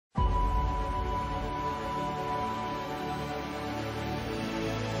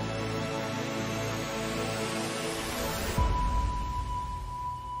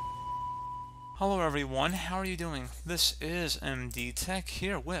Hello everyone, how are you doing? This is MD Tech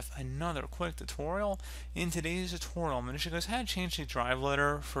here with another quick tutorial. In today's tutorial, I'm going to show you guys how to change the drive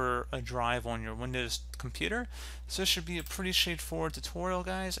letter for a drive on your Windows computer. So this should be a pretty straightforward tutorial,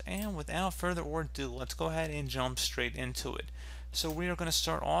 guys, and without further ado, let's go ahead and jump straight into it. So we are going to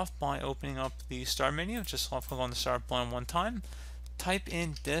start off by opening up the Start menu. Just left click on the Start button one time. Type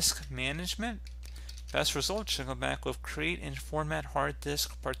in Disk Management. Best result should go back with create and format hard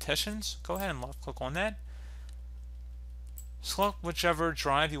disk partitions. Go ahead and left click on that. Select whichever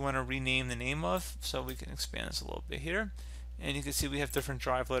drive you want to rename the name of. So we can expand this a little bit here. And you can see we have different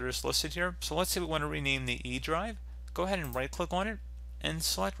drive letters listed here. So let's say we want to rename the E drive. Go ahead and right click on it and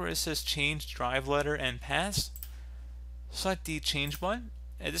select where it says change drive letter and path. Select the change button.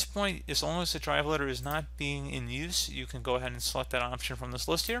 At this point, as long as the drive letter is not being in use, you can go ahead and select that option from this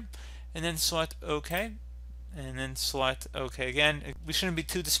list here. And then select OK, and then select OK again. We shouldn't be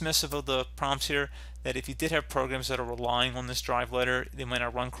too dismissive of the prompts here, that if you did have programs that are relying on this drive letter, they might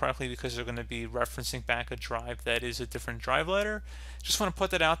not run correctly because they're going to be referencing back a drive that is a different drive letter. Just want to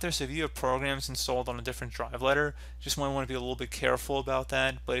put that out there, so if you have programs installed on a different drive letter, just might want to be a little bit careful about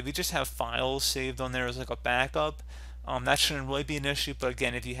that. But if you just have files saved on there as like a backup, that shouldn't really be an issue. But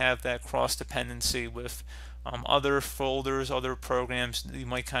again, if you have that cross dependency with other folders, other programs, you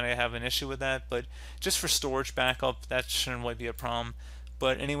might kind of have an issue with that. But just for storage backup, that shouldn't really be a problem.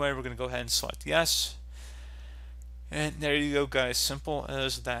 But anyway, we're going to go ahead and select yes. And there you go, guys. Simple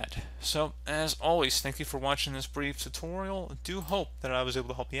as that. So as always, thank you for watching this brief tutorial. I do hope that I was able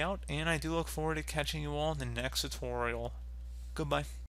to help you out, and I do look forward to catching you all in the next tutorial. Goodbye.